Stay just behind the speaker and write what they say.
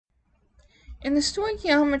In the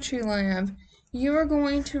stoichiometry lab, you are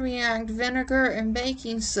going to react vinegar and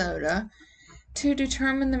baking soda to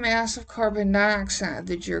determine the mass of carbon dioxide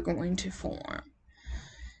that you're going to form.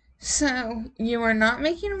 So, you are not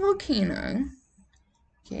making a volcano.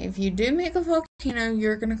 Okay, if you do make a volcano,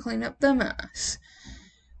 you're going to clean up the mess.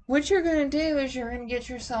 What you're going to do is you're going to get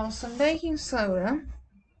yourself some baking soda,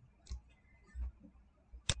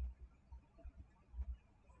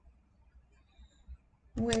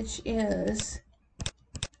 which has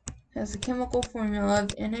a chemical formula of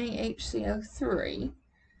NaHCO3,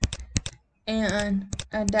 and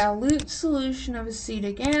a dilute solution of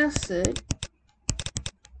acetic acid,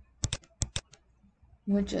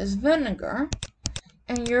 which is vinegar,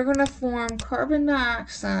 and you're going to form carbon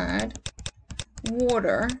dioxide,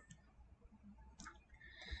 water,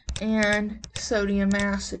 and sodium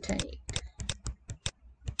acetate.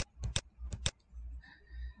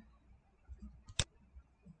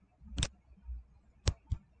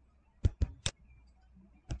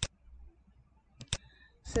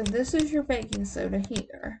 So this is your baking soda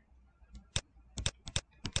here,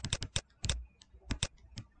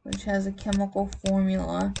 which has a chemical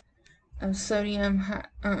formula of sodium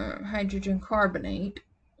hydrogen carbonate,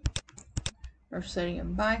 or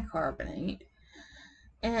sodium bicarbonate.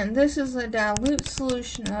 And this is a dilute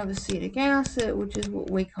solution of acetic acid, which is what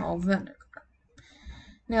we call vinegar.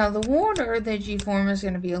 Now the water that you form is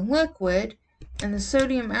going to be a liquid, and the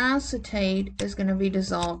sodium acetate is going to be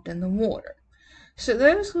dissolved in the water. So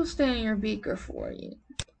those will stay in your beaker for you.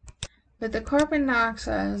 But the carbon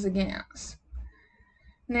dioxide is a gas.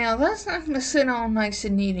 Now that's not going to sit all nice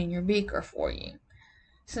and neat in your beaker for you.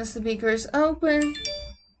 Since the beaker is open,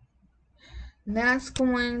 that's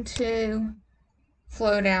going to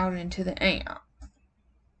float out into the air.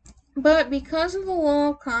 But because of the law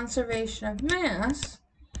of conservation of mass,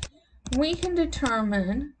 we can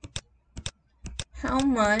determine how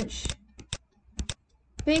much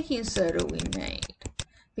baking soda we made.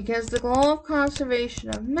 Because the law of conservation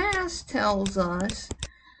of mass tells us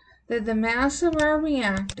that the mass of our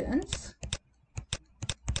reactants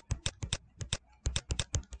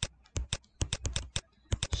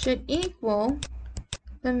should equal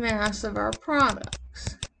the mass of our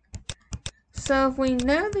products. So if we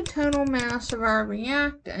know the total mass of our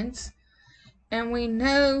reactants and we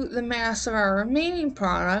know the mass of our remaining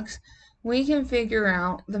products, we can figure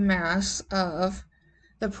out the mass of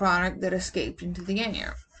the product that escaped into the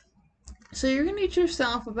air. So you're going to get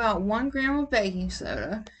yourself about 1 gram of baking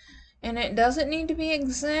soda, and it doesn't need to be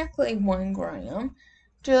exactly 1 gram,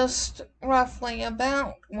 just roughly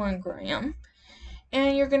about 1 gram.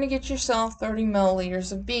 And you're going to get yourself 30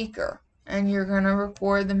 milliliters of beaker, and you're going to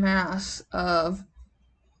record the mass of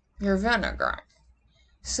your vinegar.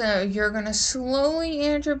 So you're going to slowly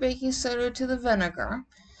add your baking soda to the vinegar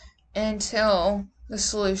until the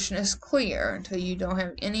solution is clear, until you don't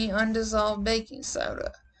have any undissolved baking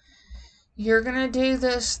soda. You're going to do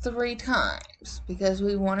this 3 times because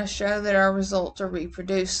we want to show that our results are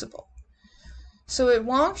reproducible. So it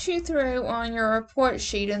walks you through on your report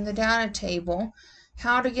sheet in the data table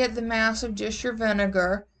how to get the mass of just your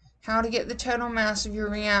vinegar, how to get the total mass of your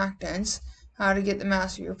reactants, how to get the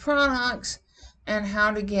mass of your products, and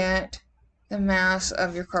how to get the mass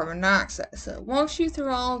of your carbon dioxide. So it walks you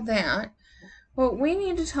through all of that. What we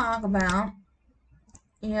need to talk about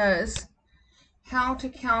is how to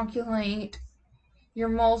calculate your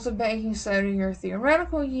moles of baking soda, your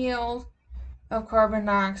theoretical yield of carbon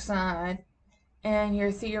dioxide, and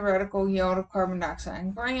your theoretical yield of carbon dioxide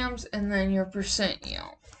in grams, and then your percent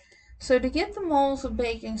yield. So to get the moles of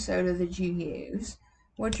baking soda that you use,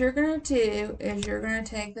 what you're going to do is you're going to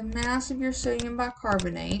take the mass of your sodium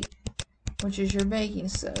bicarbonate, which is your baking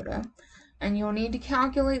soda, and you'll need to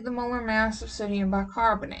calculate the molar mass of sodium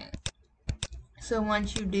bicarbonate. So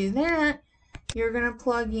once you do that, you're going to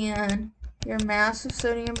plug in your mass of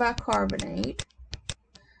sodium bicarbonate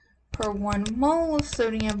per 1 mole of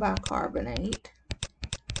sodium bicarbonate,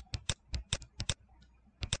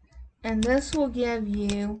 and this will give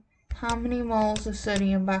you how many moles of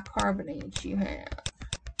sodium bicarbonate you have.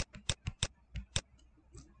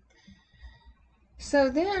 So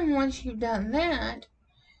then, once you've done that,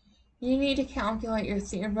 you need to calculate your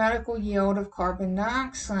theoretical yield of carbon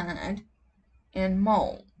dioxide in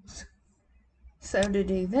moles. So to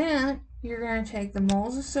do that, you're going to take the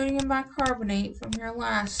moles of sodium bicarbonate from your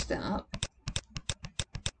last step.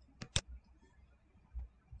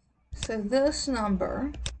 So this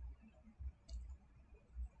number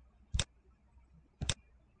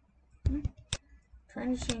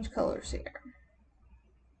trying to change colors here.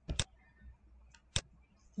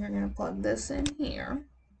 You're going to plug this in here.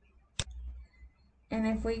 And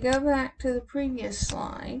if we go back to the previous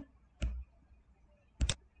slide,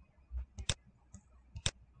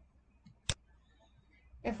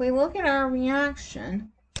 if we look at our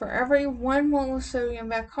reaction, for every 1 mole of sodium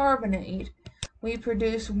bicarbonate, we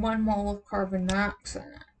produce 1 mole of carbon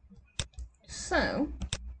dioxide. So,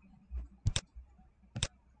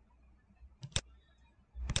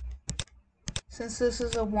 since this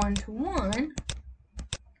is a 1-to-1,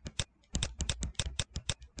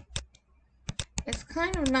 it's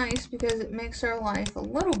kind of nice because it makes our life a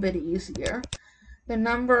little bit easier. The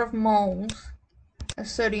number of moles of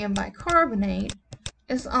sodium bicarbonate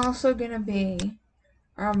is also going to be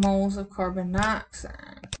our moles of carbon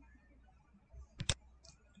dioxide.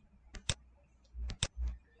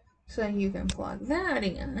 So you can plug that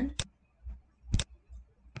in.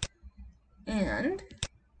 And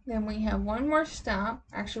then we have one more step.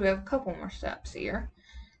 Actually, we have a couple more steps here.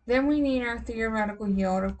 Then we need our theoretical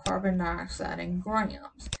yield of carbon dioxide in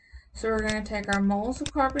grams. So we're going to take our moles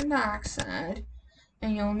of carbon dioxide,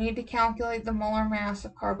 and you'll need to calculate the molar mass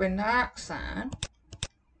of carbon dioxide.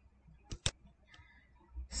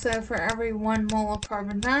 So for every 1 mole of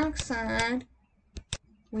carbon dioxide,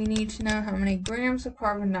 we need to know how many grams of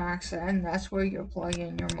carbon dioxide, and that's where you'll plug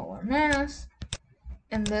in your molar mass,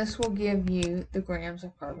 and this will give you the grams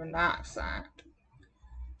of carbon dioxide.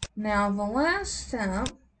 Now the last step,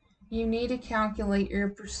 you need to calculate your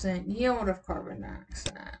percent yield of carbon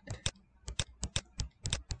dioxide.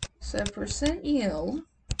 So percent yield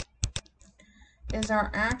is our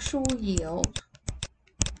actual yield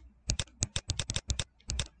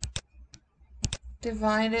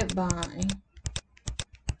divided by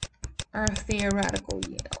our theoretical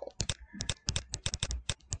yield.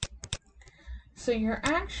 So your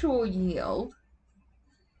actual yield,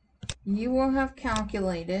 you will have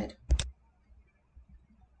calculated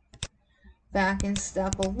back in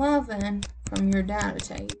step 11 from your data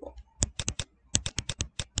table.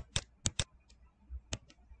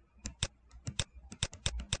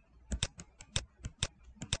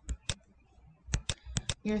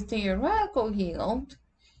 Your theoretical yield,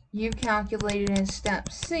 you calculated in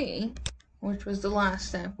step C, which was the last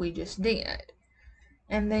step we just did.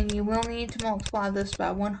 And then you will need to multiply this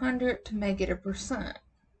by 100 to make it a percent.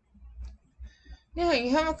 Now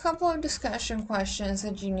you have a couple of discussion questions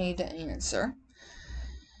that you need to answer.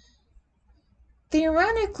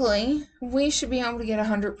 Theoretically, we should be able to get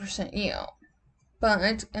 100% yield,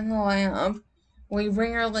 but in the lab, we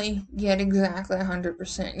rarely get exactly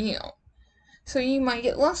 100% yield. So you might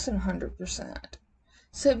get less than 100%.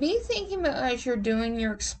 So be thinking about, as you're doing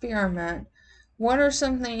your experiment, what are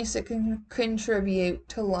some things that can contribute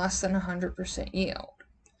to less than 100% yield?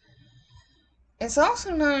 It's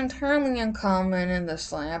also not entirely uncommon in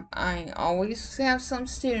this lab. I always have some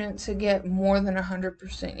students who get more than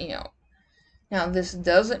 100% yield. Now, this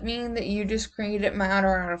doesn't mean that you just created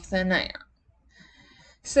matter out of thin air.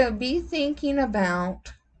 So be thinking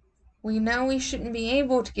about, we know we shouldn't be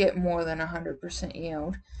able to get more than 100%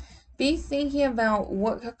 yield. Be thinking about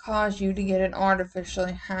what could cause you to get an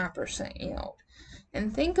artificially high percent yield.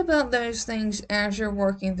 And think about those things as you're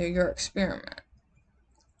working through your experiment.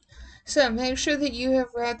 So make sure that you have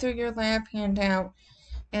read through your lab handout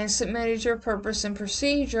and submitted your purpose and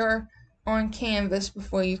procedure on Canvas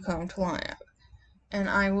before you come to lab. And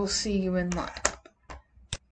I will see you in lab.